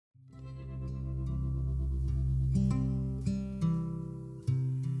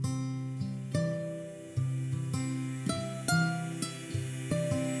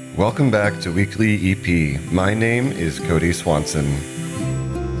Welcome back to Weekly EP. My name is Cody Swanson.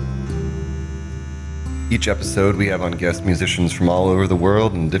 Each episode, we have on guest musicians from all over the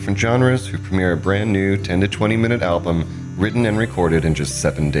world in different genres who premiere a brand new 10 to 20 minute album written and recorded in just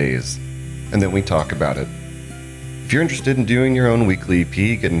 7 days. And then we talk about it. If you're interested in doing your own weekly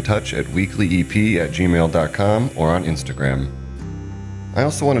EP, get in touch at weeklyep@gmail.com or on Instagram. I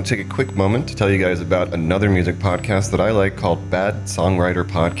also want to take a quick moment to tell you guys about another music podcast that I like called Bad Songwriter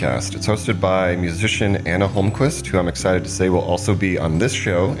Podcast. It's hosted by musician Anna Holmquist, who I'm excited to say will also be on this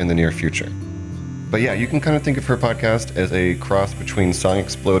show in the near future. But yeah, you can kind of think of her podcast as a cross between Song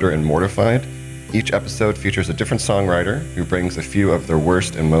Exploder and Mortified. Each episode features a different songwriter who brings a few of their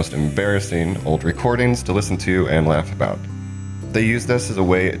worst and most embarrassing old recordings to listen to and laugh about. They use this as a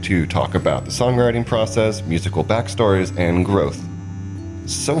way to talk about the songwriting process, musical backstories, and growth.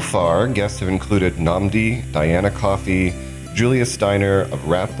 So far, guests have included Nnamdi, Diana Coffey, Julia Steiner of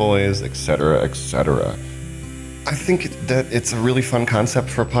Rat Boys, etc., etc. I think that it's a really fun concept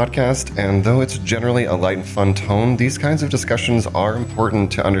for a podcast, and though it's generally a light and fun tone, these kinds of discussions are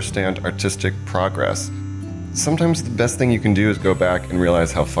important to understand artistic progress. Sometimes the best thing you can do is go back and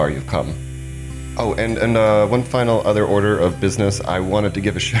realize how far you've come. Oh, and one final other order of business, I wanted to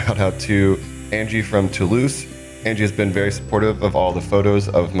give a shout out to Angie from Toulouse. Angie has been very supportive of all the photos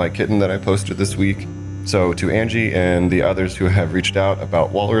of my kitten that I posted this week. So to Angie and the others who have reached out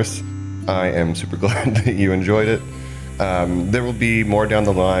about Walrus, I am super glad that you enjoyed it. There will be more down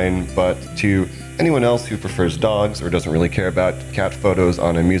the line, but to anyone else who prefers dogs or doesn't really care about cat photos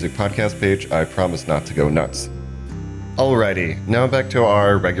on a music podcast page, I promise not to go nuts. Alrighty, now back to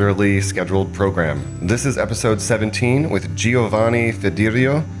our regularly scheduled program. This is episode 17 with Giovanni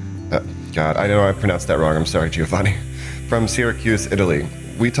Federio. God, I know I pronounced that wrong. I'm sorry, Giovanni. From Syracuse, Italy.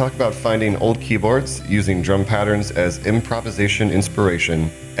 We talk about finding old keyboards, using drum patterns as improvisation inspiration,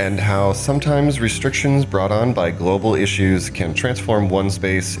 and how sometimes restrictions brought on by global issues can transform one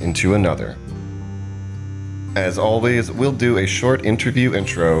space into another. As always, we'll do a short interview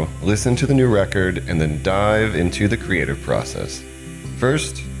intro, listen to the new record, and then dive into the creative process.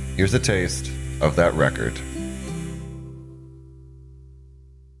 First, here's a taste of that record.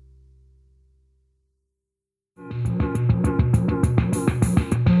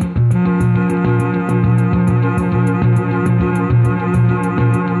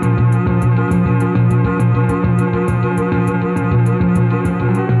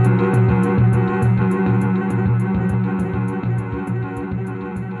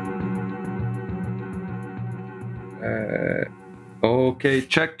 Okay,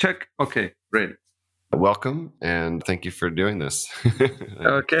 check. Okay, ready. Welcome, and thank you for doing this.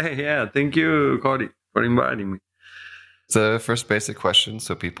 Okay, yeah, thank you, Cody, for inviting me. The first basic question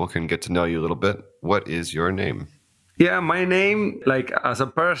so people can get to know you a little bit. What is your name? Yeah, my name, like as a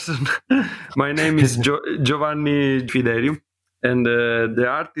person, my name is Giovanni Federio, and the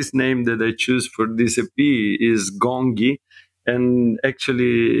artist name that I choose for this EP is Gongi. And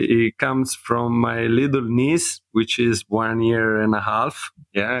actually, it comes from my little niece, which is 1 year and a half.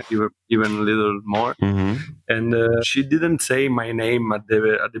 Yeah, even a little more. Mm-hmm. And she didn't say my name at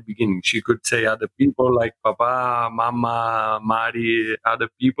the beginning. She could say other people like Papa, Mama, Mari, other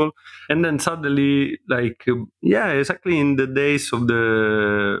people. And then suddenly, exactly in the days of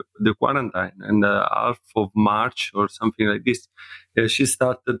the quarantine and the half of March or something like this, she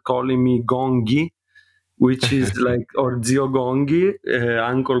started calling me Gongi, which is like, or Zio Gongi,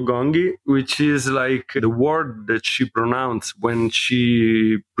 Uncle Gongi, which is like the word that she pronounced when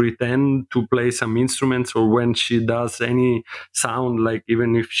she pretend to play some instruments or when she does any sound, like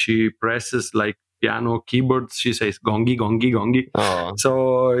even if she presses like piano keyboards, she says Gongi, Gongi, Gongi. Oh.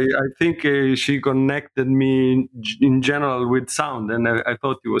 So I think she connected me in general with sound, and I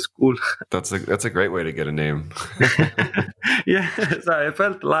thought it was cool. That's a great way to get a name. Yes, I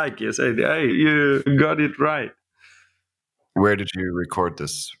felt like you said, hey, you got it right. Where did you record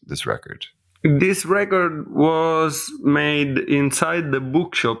this record? This record was made inside the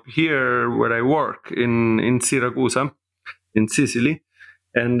bookshop here where I work in Syracuse, in Sicily.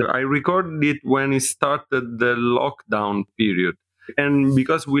 And I recorded it when it started the lockdown period. And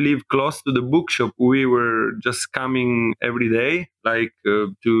because we live close to the bookshop, we were just coming every day, like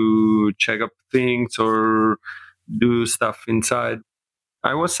to check up things or do stuff inside.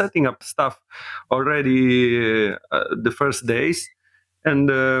 I was setting up stuff already the first days. And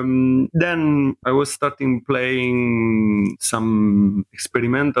then I was starting playing some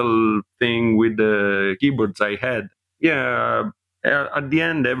experimental thing with the keyboards I had. Yeah, at the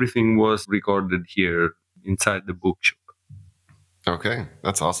end, everything was recorded here inside the bookshop. Okay,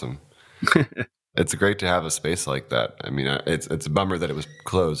 that's awesome. It's great to have a space like that. I mean, it's a bummer that it was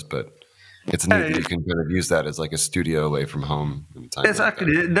closed, but it's neat that you can kind of use that as like a studio away from home.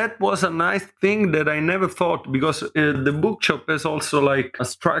 Exactly. Like that was a nice thing that I never thought, because the bookshop is also like a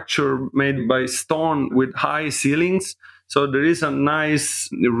structure made by stone with high ceilings. So there is a nice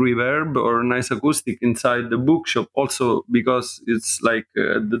reverb or nice acoustic inside the bookshop also, because it's like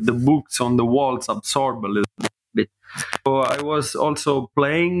the books on the walls absorb a little bit. So I was also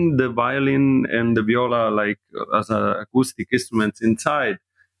playing the violin and the viola like as acoustic instruments inside.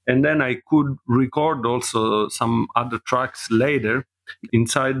 And then I could record also some other tracks later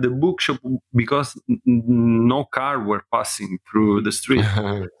inside the bookshop, because no car were passing through the street.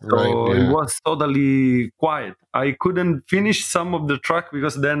 Right, So it yeah. was totally quiet. I couldn't finish some of the track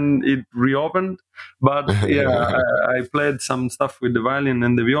because then it reopened. But yeah, I played some stuff with the violin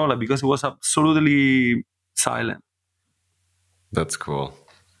and the viola because it was absolutely silent. That's cool.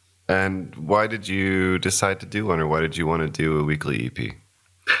 And why did you decide to do one, or why did you want to do a weekly EP?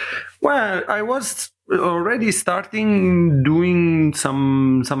 Well, I was already starting doing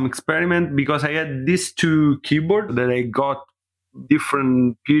some experiment, because I had these two keyboards that I got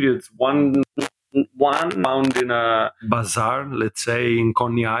different periods. One found in a bazaar, let's say in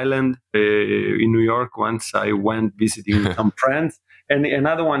Coney Island in New York. Once I went visiting some friends, and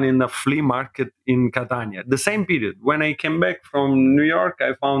another one in a flea market in Catania. The same period. When I came back from New York,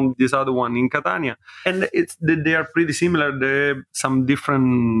 I found this other one in Catania, and they are pretty similar. They have some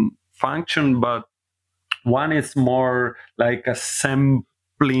different function, but one is more like a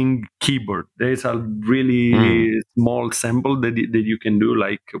sampling keyboard. There's a really small sample that you can do,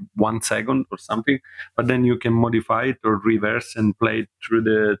 like 1 second or something, but then you can modify it or reverse and play it through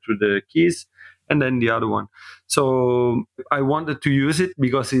the keys. And then the other one. So I wanted to use it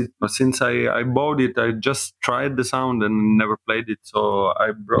because since I bought it, I just tried the sound and never played it. So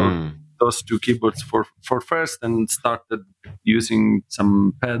I brought those two keyboards for first, and started using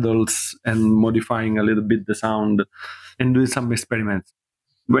some pedals and modifying a little bit the sound and doing some experiments.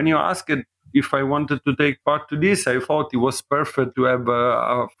 When you asked if I wanted to take part to this, I thought it was perfect to have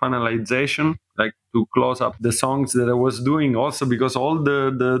a finalization, like to close up the songs that I was doing, also because all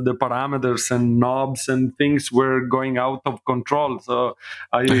the parameters and knobs and things were going out of control. So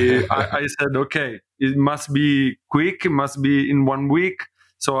I said, okay, it must be quick, it must be in 1 week.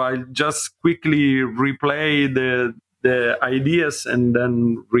 So I just quickly replay the ideas and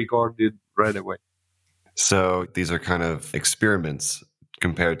then record it right away. So these are kind of experiments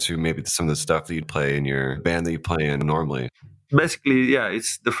compared to maybe some of the stuff that you'd play in your band that you play in normally. Basically, yeah,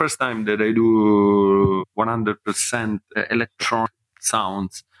 it's the first time that I do 100% electronic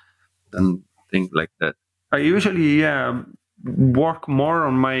sounds and things like that. I usually, work more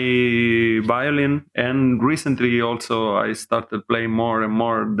on my violin, and recently also I started playing more and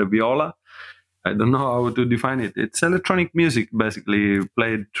more the viola. I don't know how to define it. It's electronic music, basically,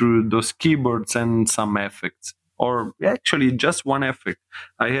 played through those keyboards and some effects. Or actually, just one effect.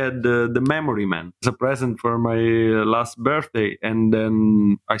 I had the Memory Man as a present for my last birthday, and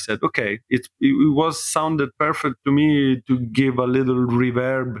then I said, okay, it was sounded perfect to me to give a little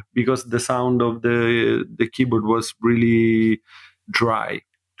reverb, because the sound of the keyboard was really dry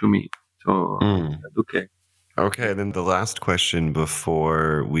to me. So I said, okay. Okay, then the last question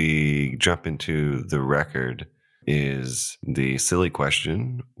before we jump into the record is the silly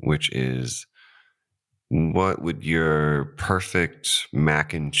question, which is, what would your perfect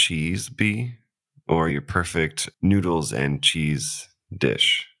mac and cheese be, or your perfect noodles and cheese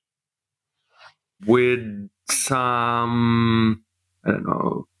dish? With some, I don't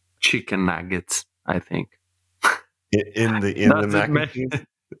know, chicken nuggets, I think. In the mac and cheese?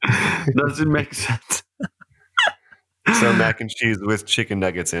 Does it make sense? So mac and cheese with chicken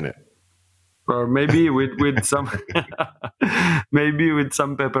nuggets in it. Or maybe with some maybe with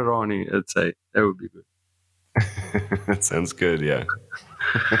some pepperoni, let's say. That would be good. That sounds good, yeah.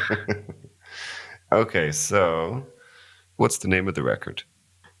 Okay, so what's the name of the record?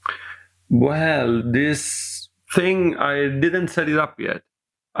 Well, this thing, I didn't set it up yet.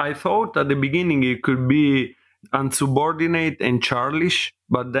 I thought at the beginning it could be Unsubordinate and Charlish,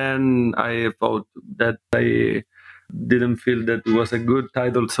 but then I thought that I didn't feel that it was a good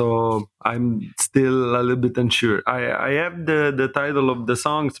title, so I'm still a little bit unsure. I have the title of the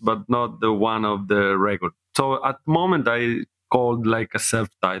songs, but not the one of the record. So at the moment, I called like a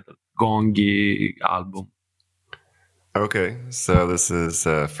self-titled Gongi album. Okay, so this is,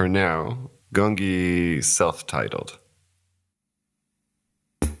 for now, Gongi self-titled.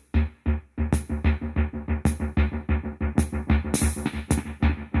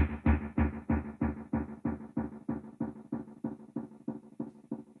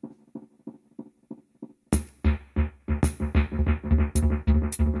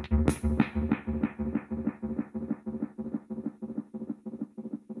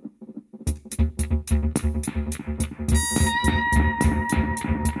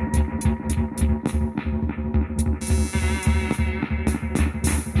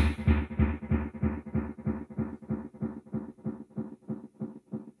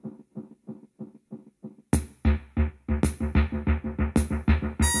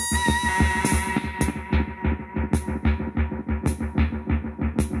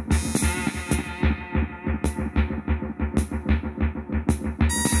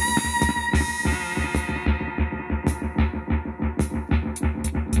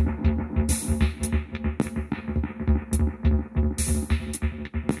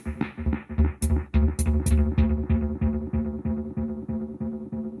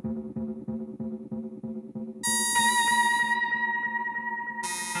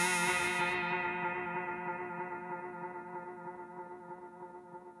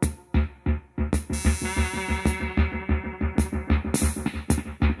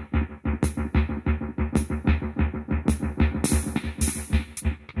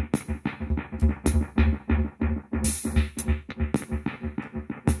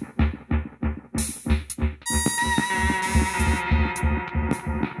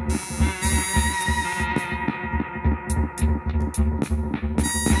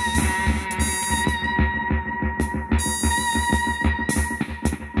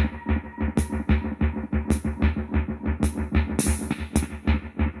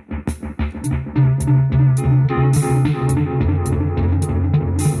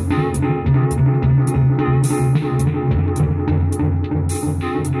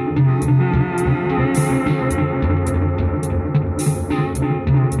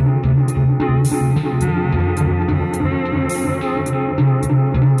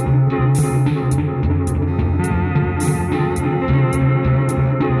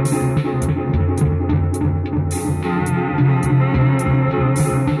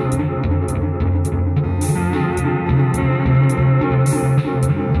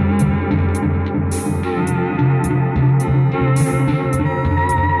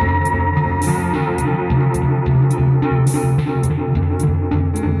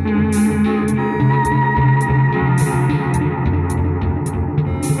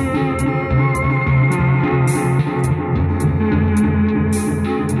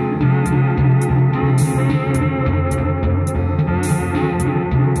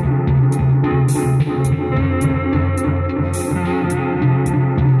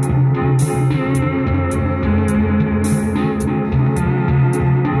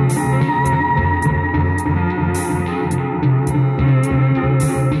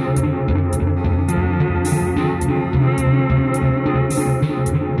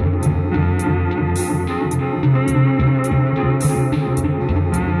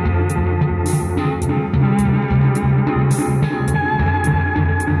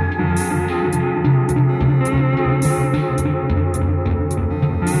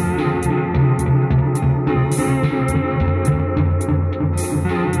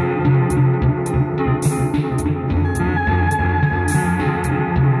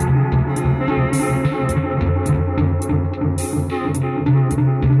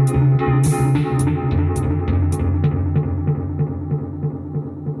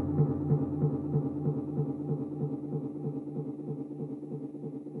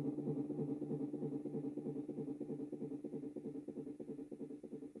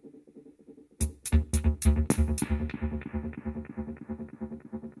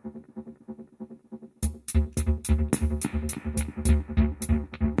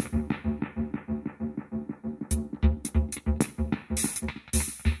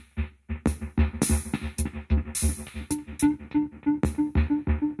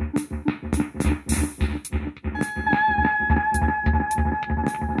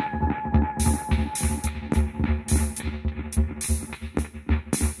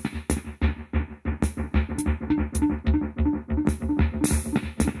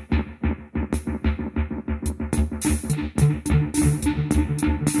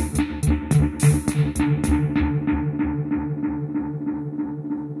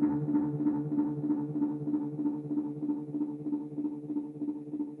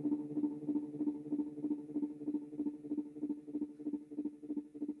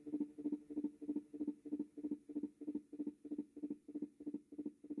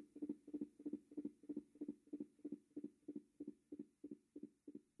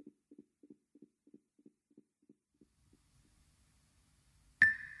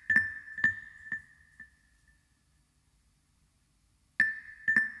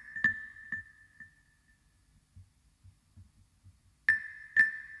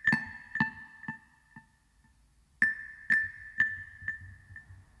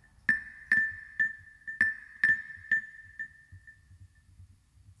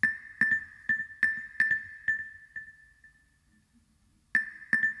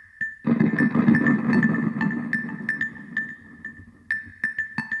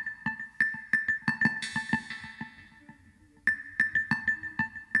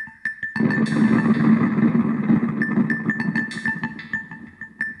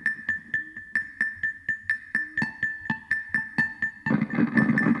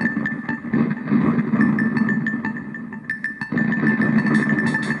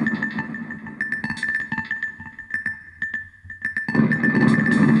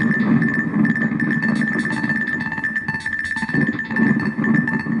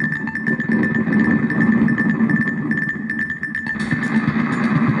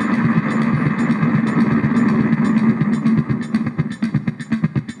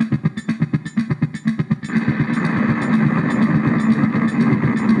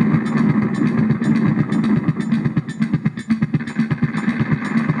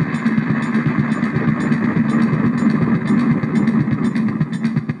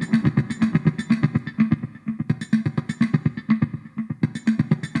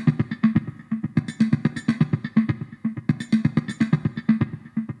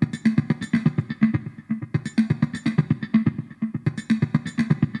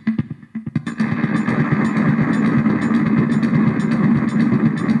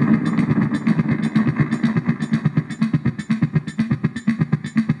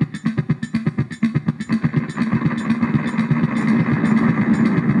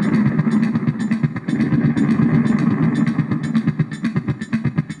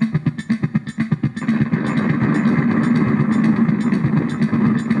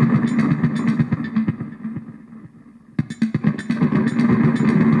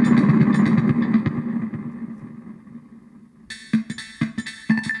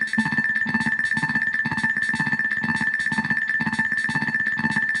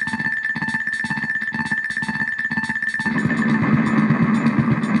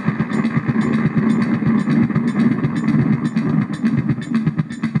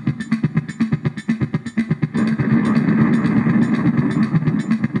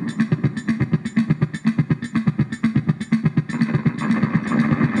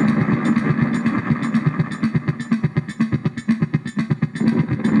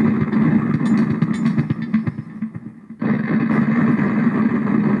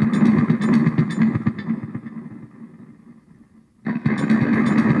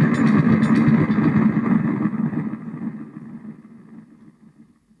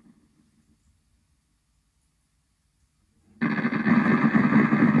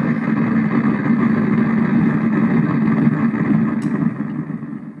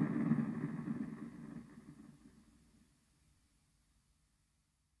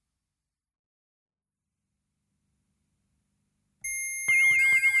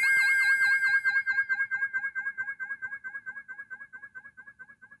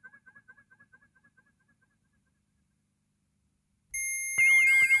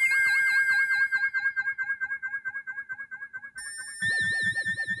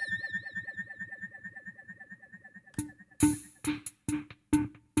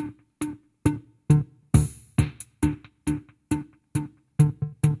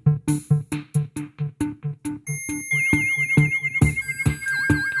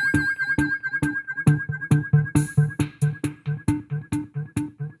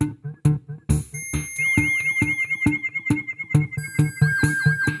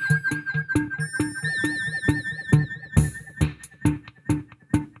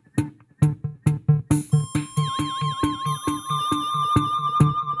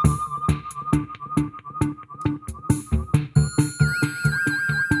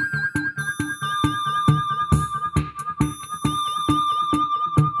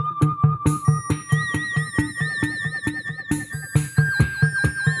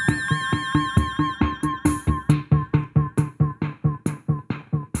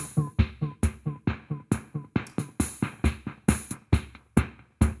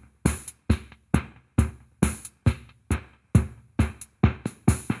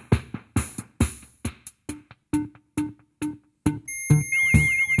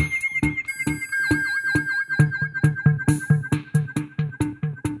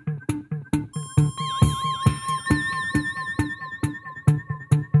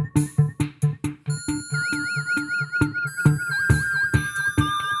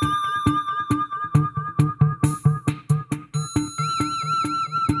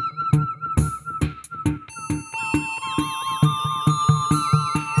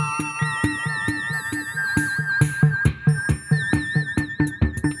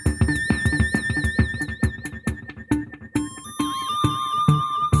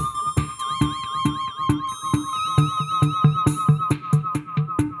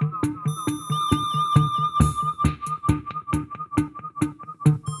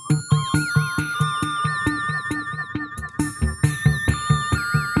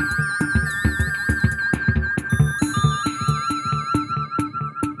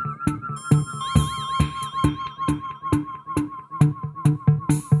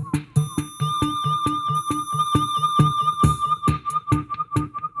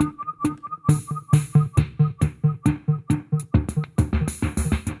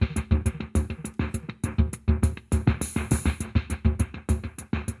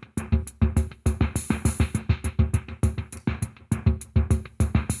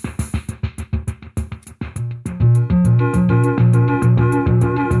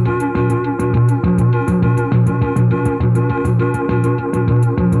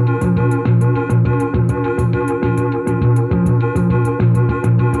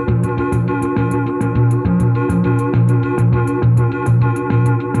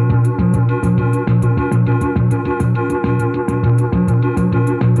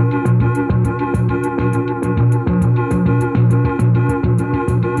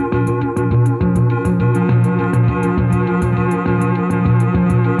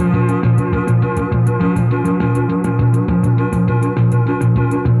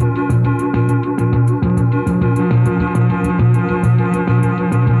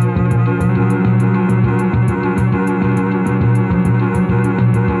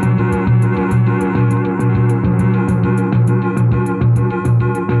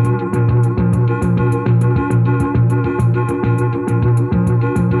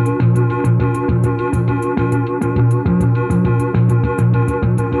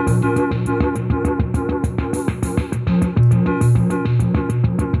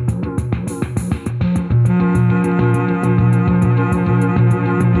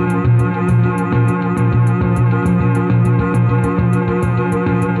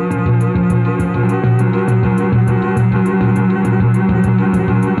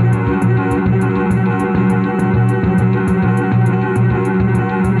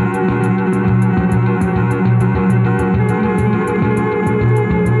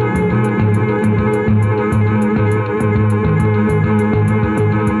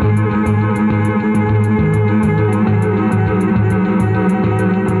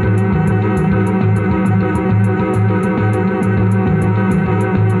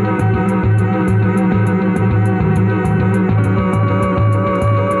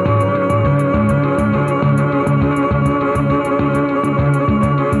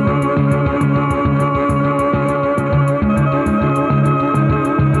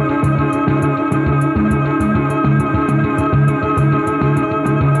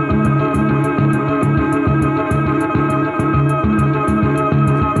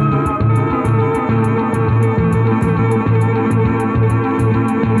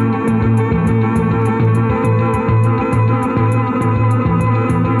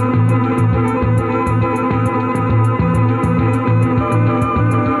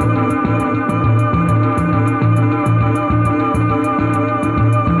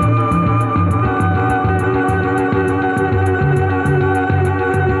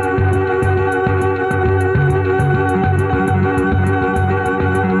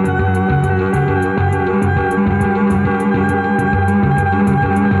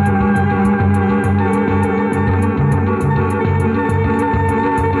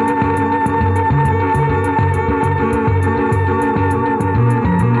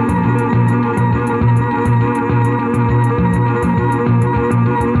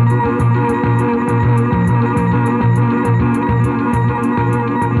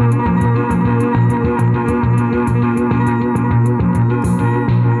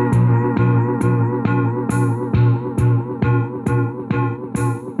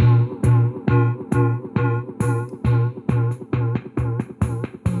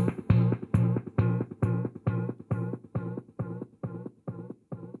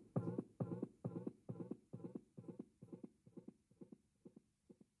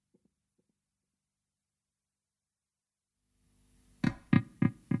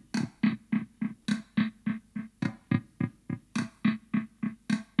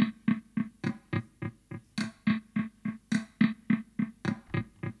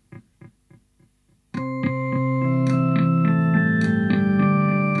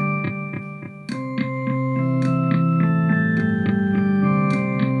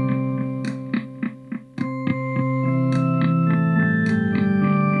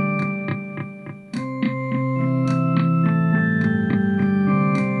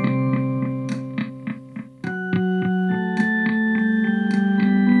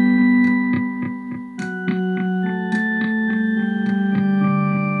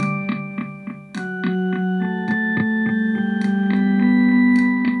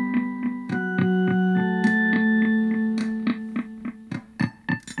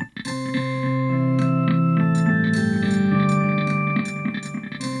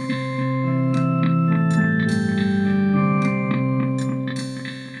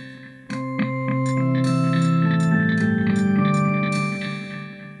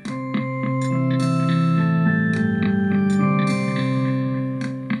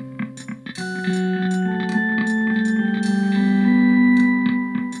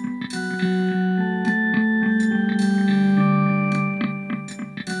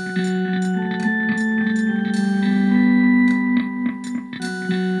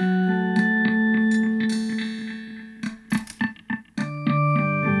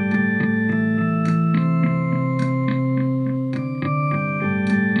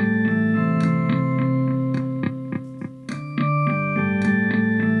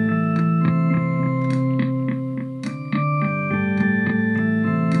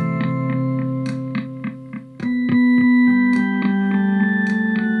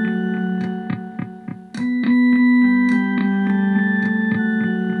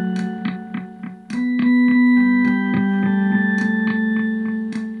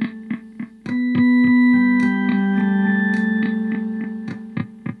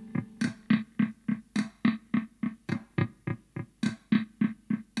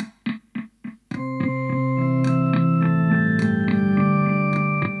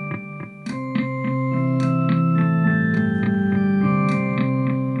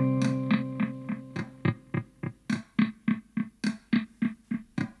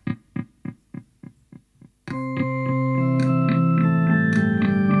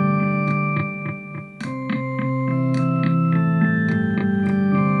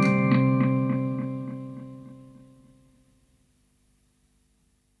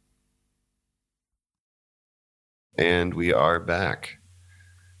 And we are back.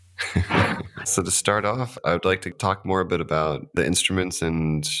 So to start off, I would like to talk more a bit about the instruments.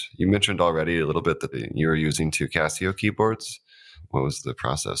 And you mentioned already a little bit that you were using two Casio keyboards. What was the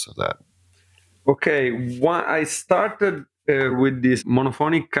process of that? Okay, I started with this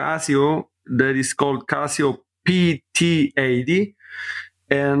monophonic Casio that is called Casio PT80,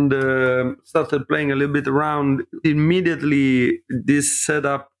 and started playing a little bit around. Immediately, this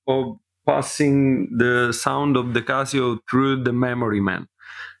setup of passing the sound of the Casio through the Memory Man,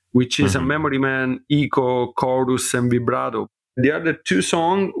 which is a Memory Man echo, chorus, and vibrato. The other two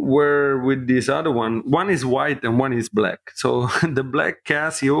songs were with this other one. One is white and one is black. So the black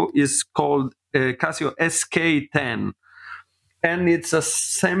Casio is called Casio SK10, and it's a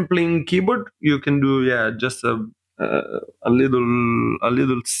sampling keyboard. You can do just a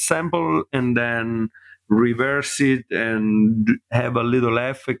little sample and then reverse it and have a little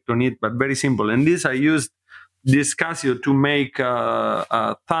effect on it, but very simple. And this I used this Casio to make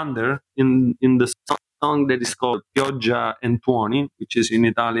a thunder in the song that is called Pioggia e Tuoni, which is in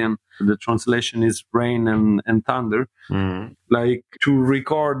Italian. The translation is rain and thunder. Like to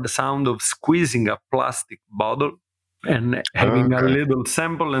record the sound of squeezing a plastic bottle and having a little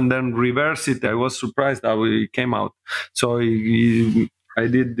sample and then reverse it. I was surprised how it came out. So I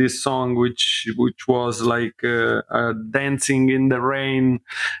did this song, which was like dancing in the rain,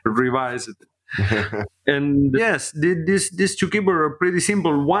 revised. And yes, these two keyboards are pretty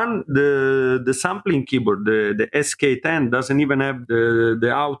simple. One, the sampling keyboard, the SK10, doesn't even have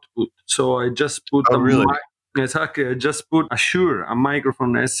the output. So I just put exactly. I just put a Shure, a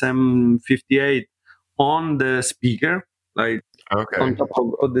microphone SM58 on the speaker, like on top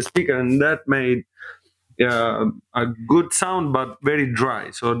of the speaker, and that made a good sound, but very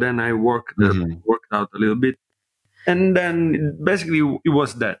dry. So then I worked out a little bit. And then basically it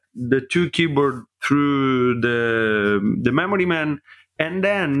was that the two keyboard through the Memory Man, and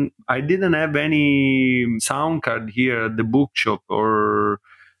then I didn't have any sound card here at the bookshop or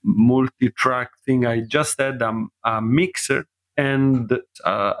multi-track thing. I just had a mixer and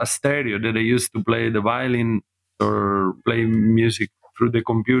a stereo that I used to play the violin or play music through the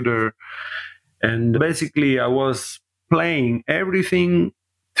computer. And basically I was playing everything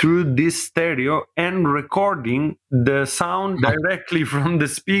through this stereo and recording the sound directly from the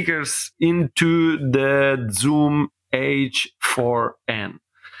speakers into the Zoom H4n,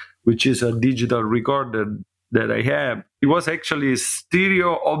 which is a digital recorder that I have. It was actually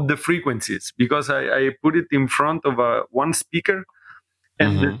stereo of the frequencies because I put it in front of one speaker,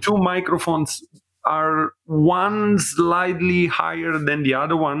 and the two microphones are one slightly higher than the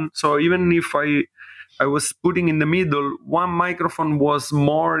other one. So even if I was putting in the middle, one microphone was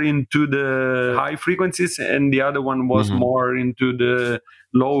more into the high frequencies and the other one was more into the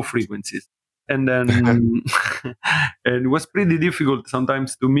low frequencies. And then and it was pretty difficult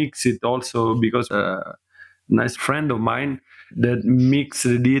sometimes to mix it also because a nice friend of mine that mixed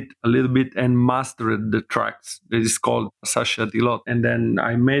it a little bit and mastered the tracks. That is called Sasha Tilot. And then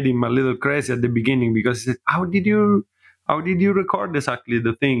I made him a little crazy at the beginning because he said, how did you record exactly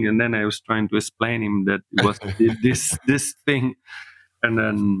the thing? And then I was trying to explain him that it was this thing. And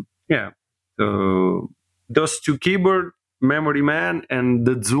then, so those two keyboard, Memory Man and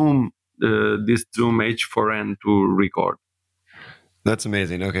the Zoom, this Zoom H4n to record. That's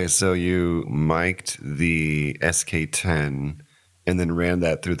amazing. Okay, so you mic'd the SK10 and then ran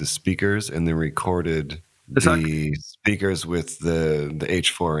that through the speakers and then recorded the speakers with the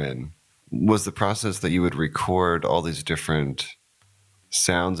H4n. Was the process that you would record all these different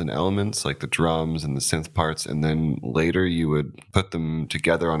sounds and elements like the drums and the synth parts, and then later you would put them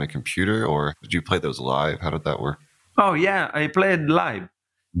together on a computer, or did you play those live? How did that work? Oh yeah, I played live.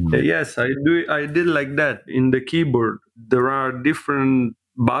 Yes, I did like that. In the keyboard, there are different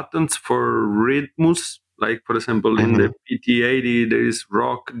buttons for rhythms. Like for example, in the PT80, there is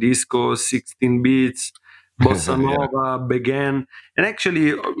rock, disco, 16 beats, bossa nova, began. And actually,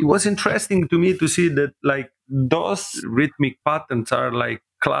 it was interesting to me to see that like those rhythmic patterns are like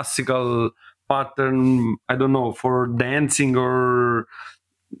classical pattern, I don't know, for dancing or,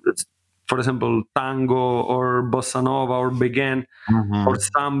 for example, tango or bossa nova or began or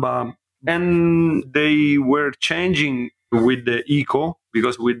samba. And they were changing with the echo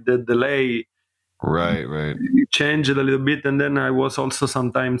because with the delay, right, it changed a little bit. And then I was also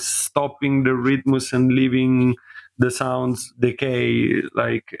sometimes stopping the rhythms and leaving the sounds decay,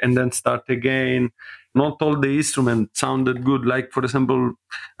 like, and then start again. Not all the instruments sounded good. Like, for example,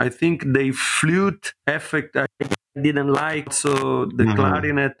 I think the flute effect I didn't like, so the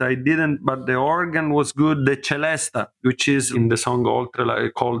clarinet I didn't, but the organ was good. The celesta, which is in the song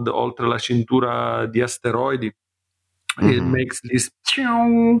called Oltre la cintura di asteroidi, It makes this.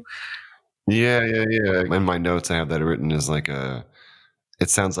 Pew. Yeah. In my notes, I have that written as like it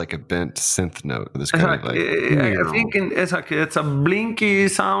sounds like a bent synth note. This kind of like. I think exactly, it's a blinky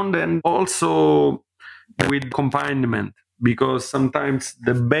sound and also with accompaniment, because sometimes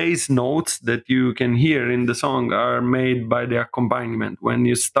the bass notes that you can hear in the song are made by the accompaniment. When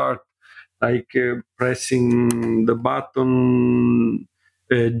you start pressing the button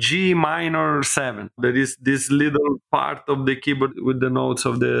G minor 7, there is this little part of the keyboard with the notes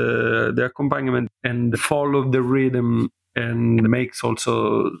of the accompaniment and follow the rhythm, and makes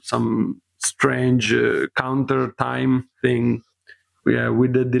also some strange counter time thing,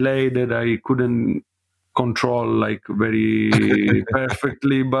 with the delay that I couldn't control like very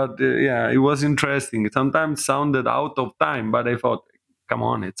perfectly, but it was interesting. It sometimes sounded out of time, but I thought, come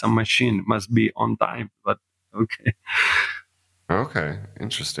on, it's a machine, it must be on time. But okay. Okay,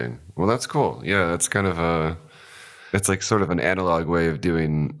 interesting. Well, that's cool. Yeah, that's kind of it's like sort of an analog way of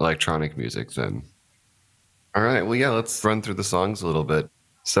doing electronic music then. All right, well, yeah, let's run through the songs a little bit.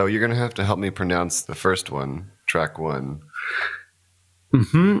 So you're going to have to help me pronounce the first one, track 1.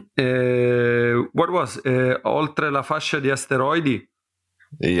 What was Oltre la fascia di asteroidi?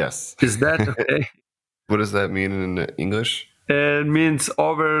 Yes. Is that okay? What does that mean in English? It means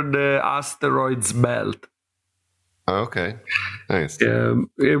over the asteroids belt. Oh, okay, nice.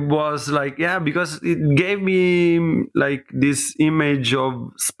 It was like, because it gave me like this image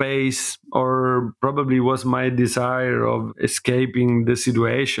of space, or probably was my desire of escaping the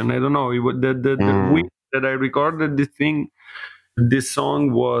situation. I don't know. The week that I recorded this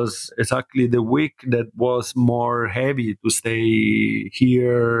song was exactly the week that was more heavy to stay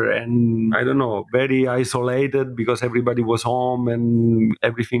here, and I don't know, very isolated because everybody was home and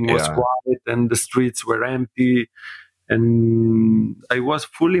everything was quiet and the streets were empty, and I was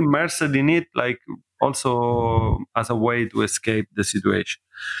fully immersed in it, like also as a way to escape the situation.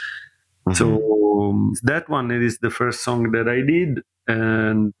 So that one, it is the first song that I did,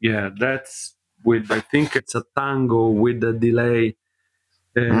 and that's with, I think it's a tango with a delay,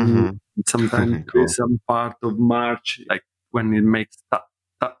 and sometimes Cool. there's some part of march, like when it makes ta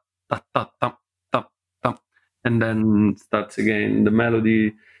ta ta ta ta ta ta, and then starts again. The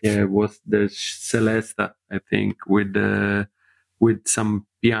melody was the Celesta, I think, with some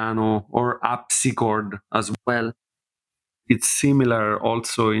piano or harpsichord as well. It's similar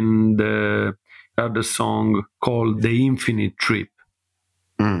also in the other song called The Infinite Trip.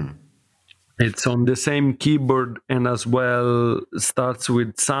 It's on the same keyboard, and as well starts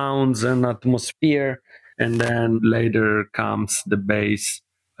with sounds and atmosphere, and then later comes the bass.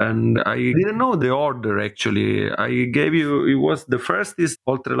 And I didn't know the order actually. I gave you, it was the first is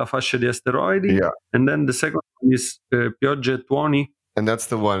Oltre la fascia di asteroidi, and then the second one is Piogge tuoni. And that's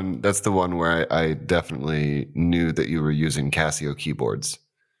the one where I definitely knew that you were using Casio keyboards.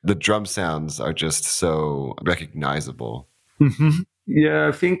 The drum sounds are just so recognizable. Yeah,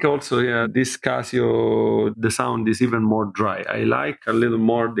 I think also, this Casio, the sound is even more dry. I like a little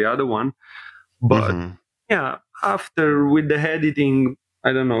more the other one, but after with the editing,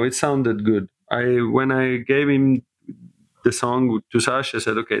 I don't know, it sounded good. When I gave him the song to Sasha, I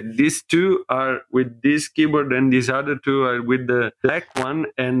said, okay, these two are with this keyboard and these other two are with the black one,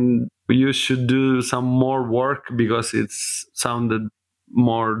 and you should do some more work because it's sounded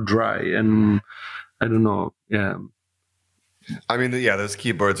more dry, and I don't know, I mean, those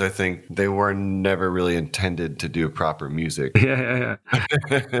keyboards, I think they were never really intended to do proper music. Yeah.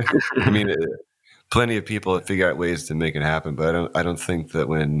 I mean, plenty of people figure out ways to make it happen, but I don't think that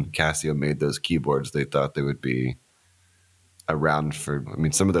when Casio made those keyboards, they thought they would be around for. I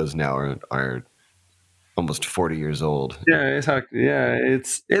mean, some of those now are almost 40 years old. Yeah, exactly. Yeah,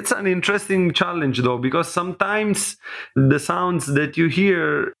 it's an interesting challenge though, because sometimes the sounds that you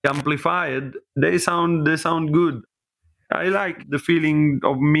hear amplified, they sound good. I like the feeling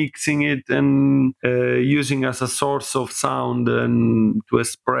of mixing it and using as a source of sound and to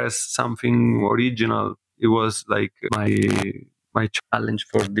express something original. It was like my challenge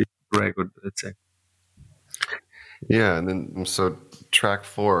for this record, let's say. Yeah, and then so track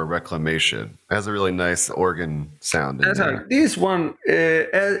 4, Reclamation, has a really nice organ sound in there. This one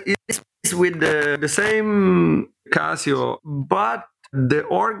is with the same Casio, but the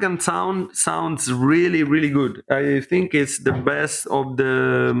organ sounds really, really good. I think it's the best of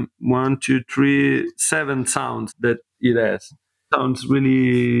the 1, 2, 3, 7 sounds that it has. Sounds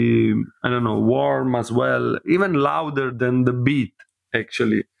really, I don't know, warm as well, even louder than the beat,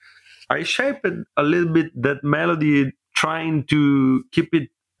 actually. I shaped a little bit that melody, trying to keep it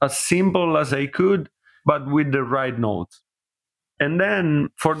as simple as I could, but with the right notes. And then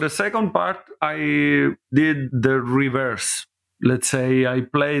for the second part, I did the reverse. Let's say I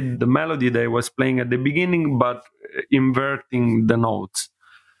played the melody that I was playing at the beginning, but inverting the notes.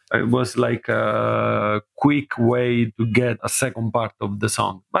 It was like a quick way to get a second part of the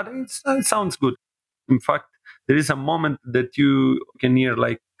song, but it sounds good. In fact, there is a moment that you can hear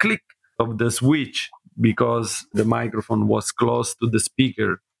like click of the switch because the microphone was close to the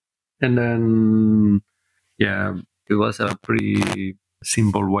speaker. And then, yeah, it was a pretty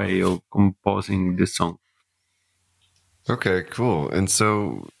simple way of composing this song. Okay, cool. And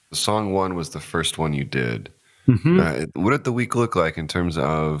so song one was the first one you did. What did the week look like in terms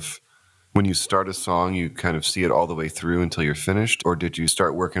of when you start a song, you kind of see it all the way through until you're finished? Or did you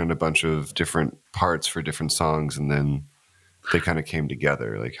start working on a bunch of different parts for different songs and then they kind of came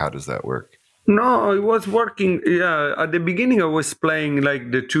together? Like, how does that work? No, it was working. Yeah, at the beginning I was playing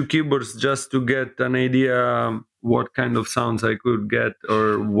like the two keyboards just to get an idea what kind of sounds I could get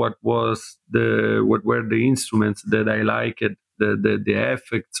or what were the instruments that I liked, the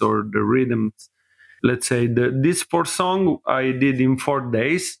effects or the rhythms. Let's say this four song I did in 4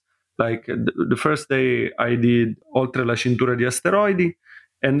 days. Like the first day I did Oltre la cintura di asteroidi,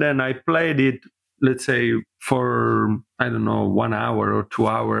 and then I played it, let's say, for I don't know 1 hour or 2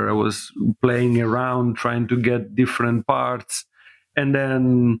 hours. I was playing around trying to get different parts, and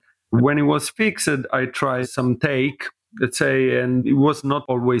then when it was fixed I tried some take, let's say, and it was not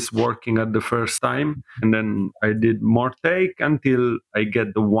always working at the first time, and then I did more take until I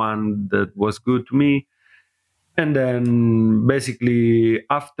get the one that was good to me. And then basically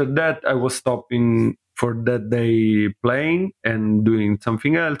after that I was stopping for that day playing and doing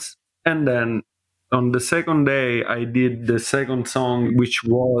something else. And then on the second day I did the second song, which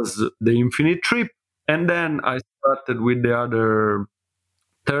was The Infinite Trip. And then I started with the other.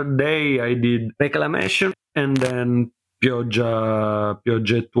 Third day I did Reclamation, and then Pioggia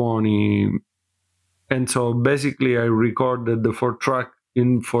 20. And so basically I recorded the four track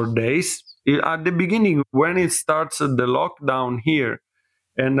in 4 days. At the beginning, when it starts the lockdown here,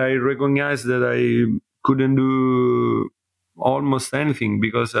 and I recognized that I couldn't do almost anything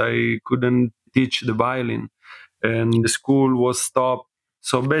because I couldn't teach the violin and the school was stopped.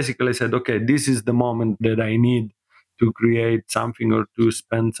 So basically I said, okay, this is the moment that I need to create something or to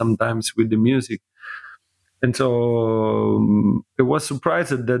spend some time with the music. And so it was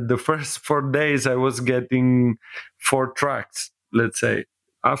surprised that the first 4 days I was getting four tracks, let's say.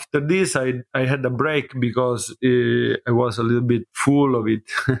 After this, I had a break because I was a little bit full of it,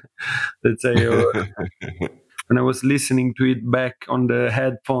 let's say. And I was listening to it back on the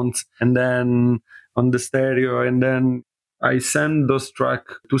headphones and then on the stereo. And then I sent those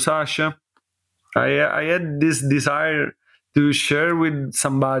tracks to Sasha. I had this desire to share with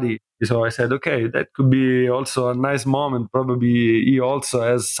somebody. So I said, okay, that could be also a nice moment. Probably he also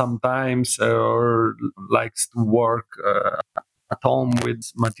has sometimes or likes to work at home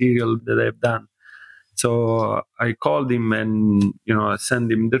with material that I've done. So I called him and I sent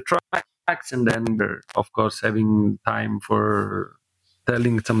him the tracks, and then of course having time for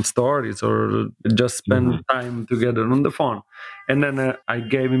telling some stories or just spend time together on the phone. And then I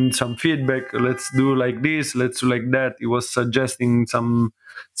gave him some feedback. Let's do like this. Let's do like that. He was suggesting some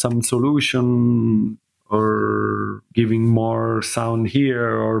solution or giving more sound here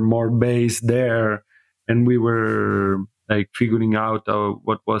or more bass there, and we were like figuring out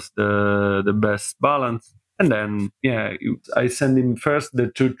what was the best balance. And then I sent him first the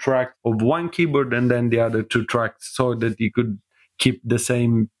two tracks of one keyboard and then the other two tracks so that he could keep the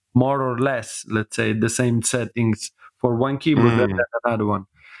same, more or less, let's say, the same settings for one keyboard and then another one.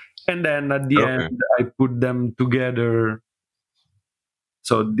 And then at the end, I put them together.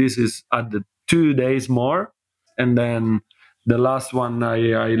 So this is at the 2 days more. And then the last one,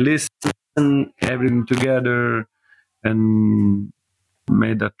 I listened everything together and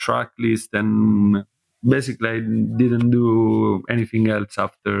made a track list. And basically, I didn't do anything else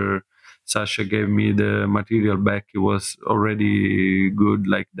after Sasha gave me the material back. It was already good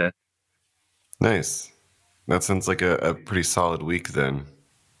like that. Nice. That sounds like a pretty solid week then.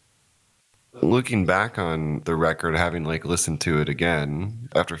 Looking back on the record, having listened to it again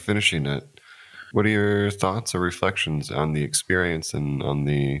after finishing it, what are your thoughts or reflections on the experience and on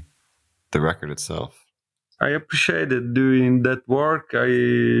the record itself? I appreciated doing that work.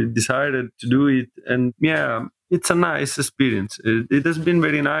 I decided to do it, and it's a nice experience. It has been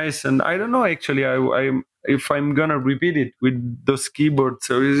very nice, and I don't know actually. If I'm gonna repeat it with those keyboards,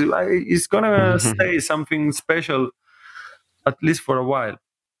 so it's gonna stay something special, at least for a while.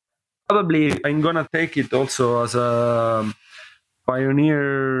 Probably I'm gonna take it also as a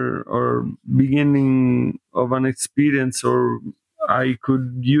pioneer or beginning of an experience, or I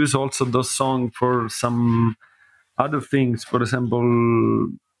could use also those songs for some other things, for example,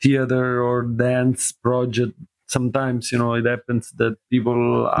 theater or dance project. Sometimes, it happens that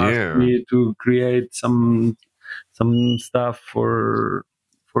people ask Yeah. me to create some stuff for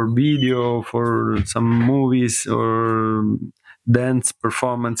video, for some movies or dance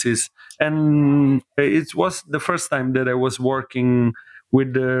performances. And it was the first time that I was working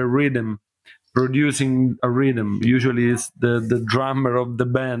with the rhythm, producing a rhythm. Usually it's the drummer of the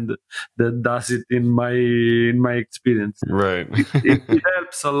band that does it in my experience. Right. It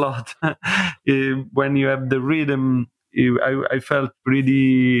helps a lot. When you have the rhythm, I felt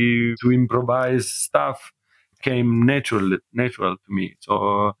pretty to improvise stuff came natural to me.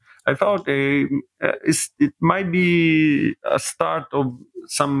 So I thought it might be a start of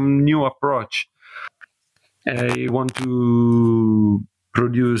some new approach. I want to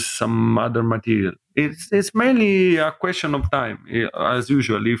produce some other material. It's mainly a question of time, as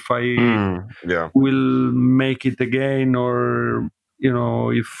usual. If I Yeah. will make it again, or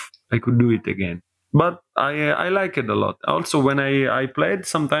if I could do it again. But I like it a lot. Also, when I played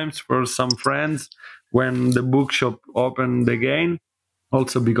sometimes for some friends when the bookshop opened again.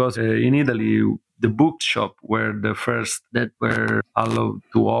 Also because in Italy the bookshop were the first that were allowed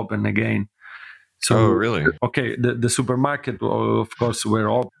to open again. Oh, So really? okay, the supermarket of course were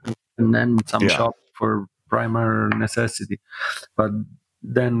open, and then some Yeah. shops for primary necessity. But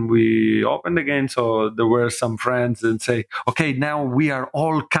then we opened again, so there were some friends and say, okay, now we are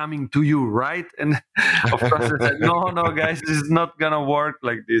all coming to you, right? And of course I said, no guys, this is not gonna work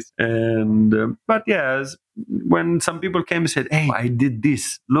like this. And but yes, when some people came and said, hey, I did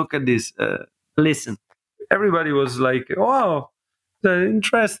this, look at this, listen, everybody was like, wow,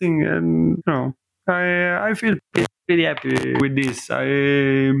 interesting. And I feel pretty happy with this. I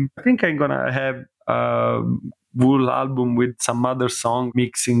think I'm gonna have a full album with some other song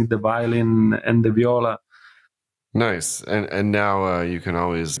mixing the violin and the viola. Nice. And now you can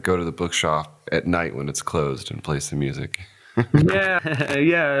always go to the bookshop at night when it's closed and play some music. Yeah,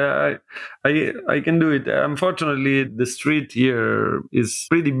 yeah, I can do it. Unfortunately, the street here is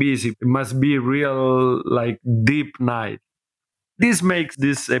pretty busy. It must be real, like deep night. This makes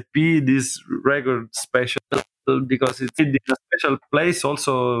this EP, this record special because it's in a special place,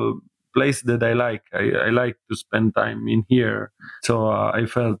 also place that I like. I like to spend time in here. So I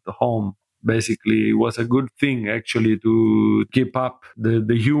felt home. Basically, it was a good thing actually to keep up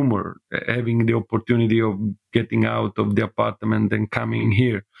the humor, having the opportunity of getting out of the apartment and coming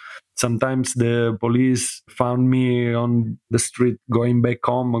here. Sometimes the police found me on the street going back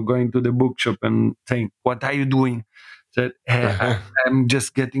home or going to the bookshop and saying, "What are you doing?" Said, hey, I'm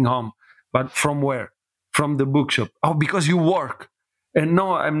just getting home. But from where? From the bookshop. Oh, because you work. And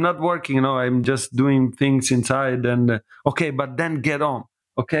no, I'm not working. No, I'm just doing things inside. And okay, but then get on.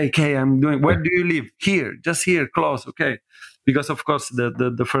 Okay, I'm doing. Where do you live? Here, just here, close. Okay, because of course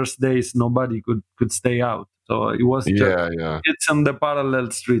the first days nobody could stay out. So it was just Yeah. it's on the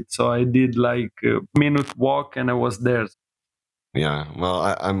parallel street. So I did like a minute walk and I was there. Yeah. Well,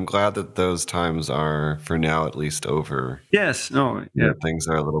 I'm glad that those times are, for now at least, over. Yes, no, yeah. Things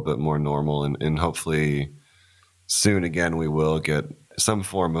are a little bit more normal, and hopefully soon again we will get some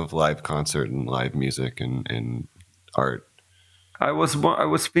form of live concert and live music and art. I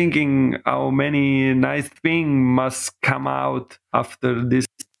was thinking how many nice things must come out after this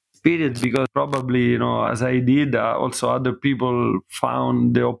period, because probably as I did, also other people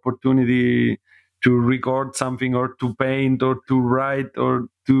found the opportunity to record something or to paint or to write or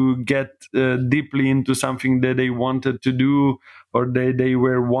to get deeply into something that they wanted to do, or they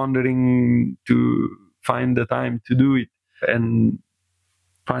were wondering to find the time to do it, and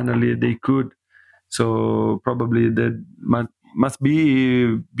finally they could. So probably that must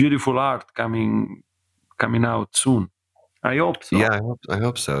be beautiful art coming out soon. I hope so. Yeah, I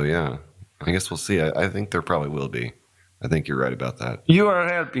hope so. Yeah, I guess we'll see. I think there probably will be. I think you're right about that. You are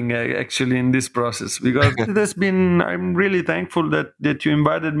helping actually in this process, because it has been. I'm really thankful that you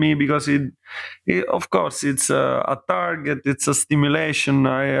invited me, because it of course it's a target. It's a stimulation.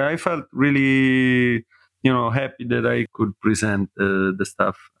 I felt really happy that I could present the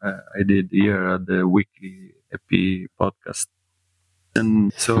stuff I did here at the weekly EP podcast,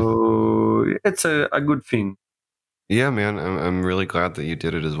 and so it's a good thing. Yeah, man, I'm really glad that you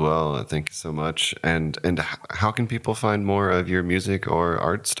did it as well. Thank you so much. And how can people find more of your music or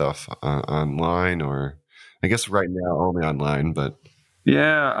art stuff online? Or I guess right now only online, but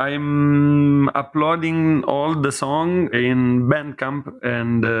Yeah, I'm uploading all the song in Bandcamp,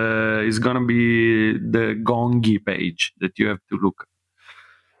 and it's gonna be the Gongi page that you have to look.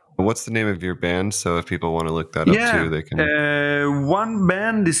 What's the name of your band? So if people want to look that up too, they can. One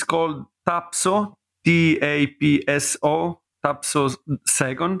band is called Tapso, Tapso, Tapso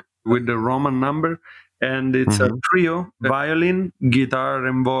second with the Roman number. And it's a trio, violin, guitar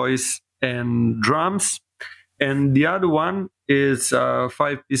and voice and drums. And the other one is a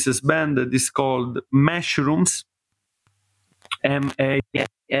 5-piece band that is called Mashrooms, Mashrooms.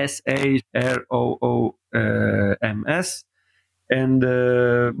 And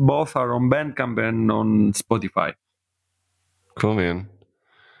both are on Bandcamp and on Spotify. Cool, man.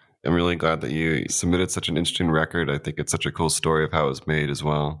 I'm really glad that you submitted such an interesting record. I think it's such a cool story of how it was made as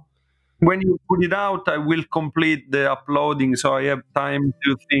well. When you put it out, I will complete the uploading, so I have time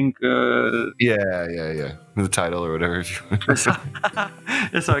to think. Yeah. The title or whatever. If you want.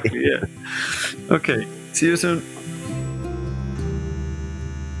 Exactly, yeah. Okay, see you soon.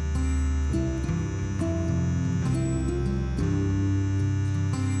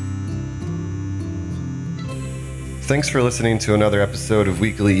 Thanks for listening to another episode of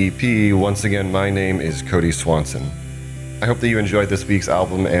Weekly EP. Once again, my name is Cody Swanson. I hope that you enjoyed this week's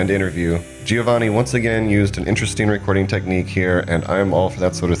album and interview. Giovanni once again used an interesting recording technique here, and I'm all for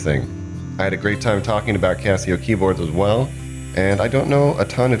that sort of thing. I had a great time talking about Casio keyboards as well, and I don't know a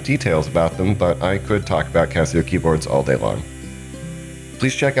ton of details about them, but I could talk about Casio keyboards all day long.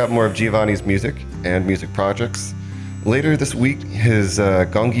 Please check out more of Giovanni's music and music projects. Later this week, his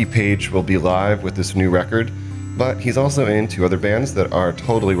Gongi page will be live with this new record, but he's also in 2 other bands that are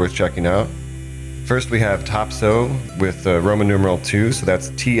totally worth checking out. First, we have Tapso with Roman numeral 2, so that's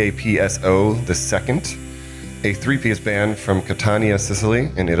Tapso the second, a 3-piece band from Catania, Sicily,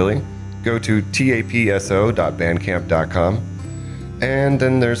 in Italy. Go to tapso.bandcamp.com. And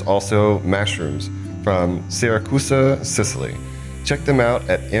then there's also Mashrooms from Siracusa, Sicily. Check them out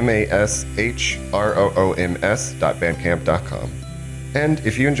at mashrooms.bandcamp.com. And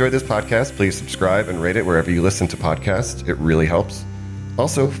if you enjoyed this podcast, please subscribe and rate it wherever you listen to podcasts. It really helps.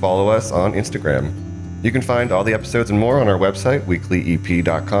 Also, follow us on Instagram. You can find all the episodes and more on our website,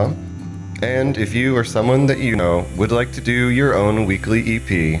 weeklyep.com. And if you or someone that you know would like to do your own weekly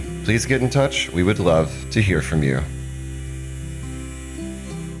EP, please get in touch. We would love to hear from you.